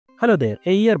Hello there,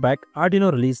 a year back,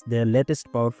 Arduino released their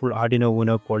latest powerful Arduino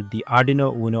Uno called the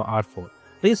Arduino Uno R4.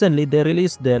 Recently, they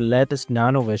released their latest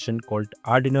nano version called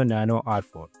Arduino NANO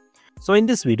R4. So in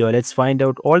this video, let's find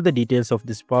out all the details of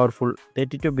this powerful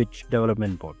 32-bit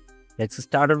development board. Let's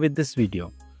start with this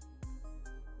video.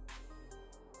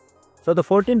 So the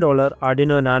 $14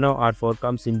 Arduino NANO R4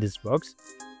 comes in this box.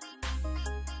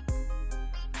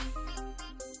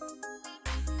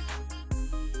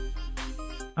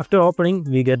 After opening,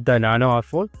 we get the Nano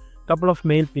R4, couple of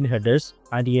male pin headers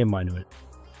and a manual.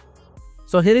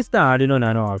 So here is the Arduino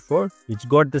Nano R4, which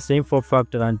got the same form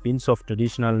factor and pins of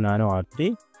traditional Nano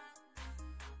R3.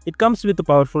 It comes with a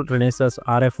powerful Renesas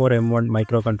RF4M1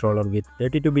 microcontroller with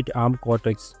 32-bit ARM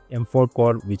Cortex M4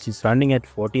 core, which is running at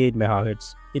 48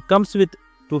 MHz. It comes with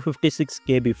 256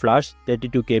 KB flash,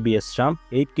 32 KB SRAM,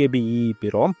 8 KB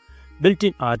EEPROM,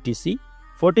 built-in RTC,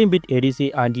 14-bit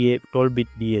ADC and a 12-bit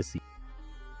DAC.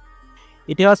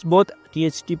 It has both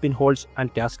THT pin holes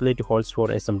and castellate holes for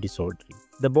SMT soldering.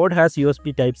 The board has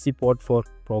USB Type-C port for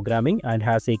programming and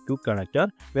has a quick connector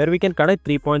where we can connect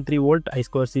 3.3 volt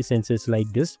I2C sensors like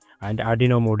this and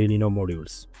Arduino Modulino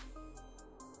modules.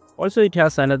 Also, it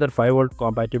has another 5 volt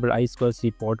compatible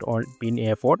I2C port on pin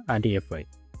A4 and A5.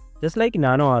 Just like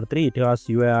Nano R3, it has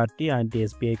UART and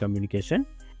SPI communication.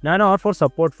 Nano R4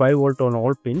 supports 5 volt on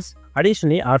all pins.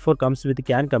 Additionally, R4 comes with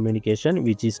CAN communication,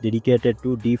 which is dedicated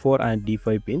to D4 and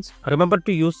D5 pins. Remember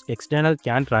to use external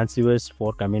CAN transceivers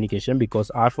for communication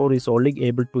because R4 is only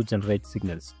able to generate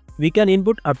signals. We can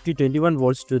input up to 21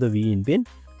 volts to the VIN pin.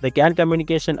 The CAN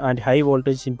communication and high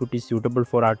voltage input is suitable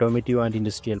for automotive and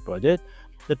industrial projects.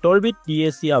 The 12-bit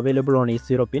DAC available on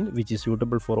A0 pin, which is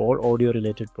suitable for all audio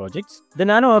related projects. The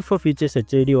Nano R4 features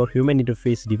HID or human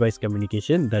interface device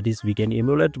communication, that is, we can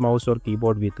emulate mouse or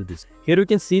keyboard with this. Here you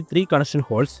can see 3 connection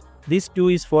holes. This 2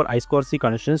 is for I2C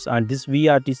connections and this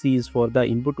VRTC is for the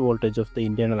input voltage of the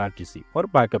internal RTC or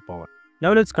backup power.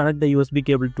 Now let's connect the USB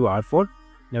cable to R4.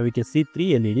 Now we can see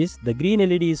 3 LEDs. The green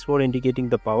LED is for indicating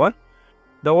the power.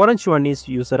 The orange one is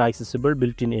user accessible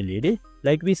built-in LED,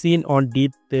 like we seen on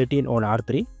D13 on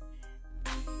R3.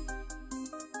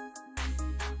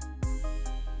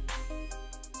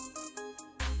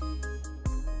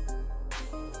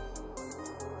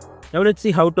 Now let's see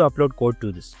how to upload code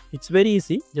to this. It's very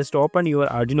easy. Just open your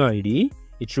Arduino IDE.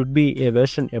 It should be a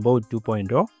version above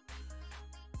 2.0.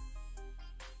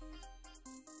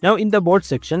 Now in the board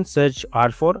section, search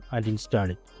R4 and install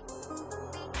it.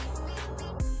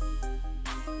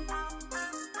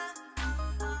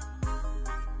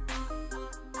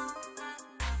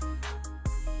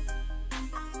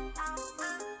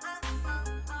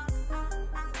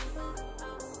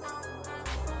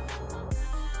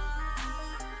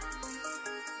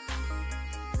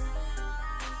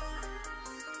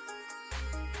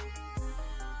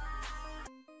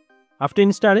 After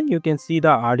installing, you can see the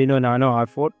Arduino Nano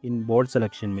R4 in board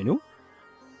selection menu.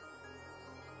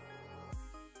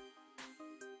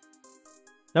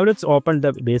 Now let's open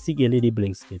the basic LED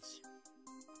blink sketch.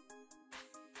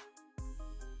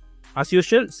 As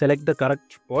usual, select the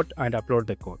correct port and upload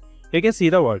the code. You can see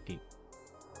the working.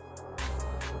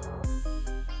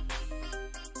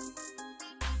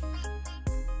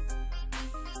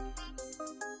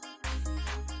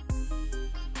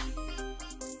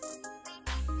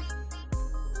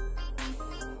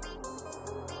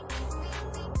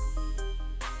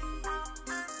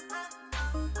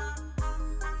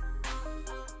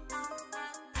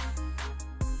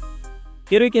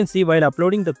 Here you can see while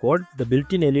uploading the code, the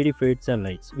built-in LED fades and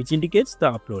lights, which indicates the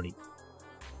uploading.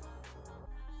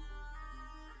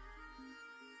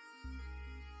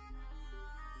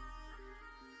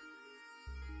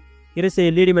 Here is a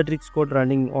LED matrix code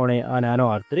running on a Nano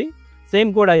R3.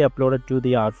 Same code I uploaded to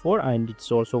the R4 and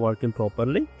it's also working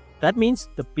properly. That means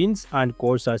the pins and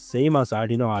codes are same as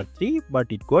Arduino R3,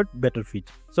 but it got better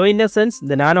features. So in essence,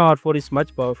 the Nano R4 is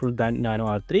much powerful than Nano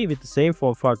R3 with the same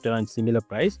form factor and similar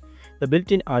price. The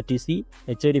built-in RTC,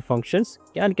 HID functions,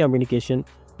 CAN communication,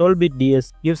 12-bit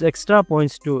DS gives extra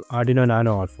points to Arduino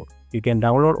Nano R4. You can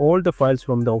download all the files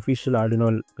from the official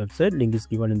Arduino website, link is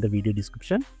given in the video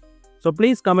description. So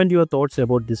please comment your thoughts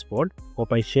about this board.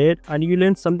 Hope I shared and you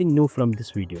learned something new from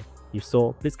this video. If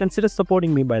so, please consider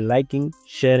supporting me by liking,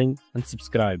 sharing and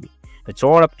subscribing. That's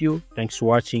all up to you. Thanks for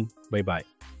watching. Bye bye.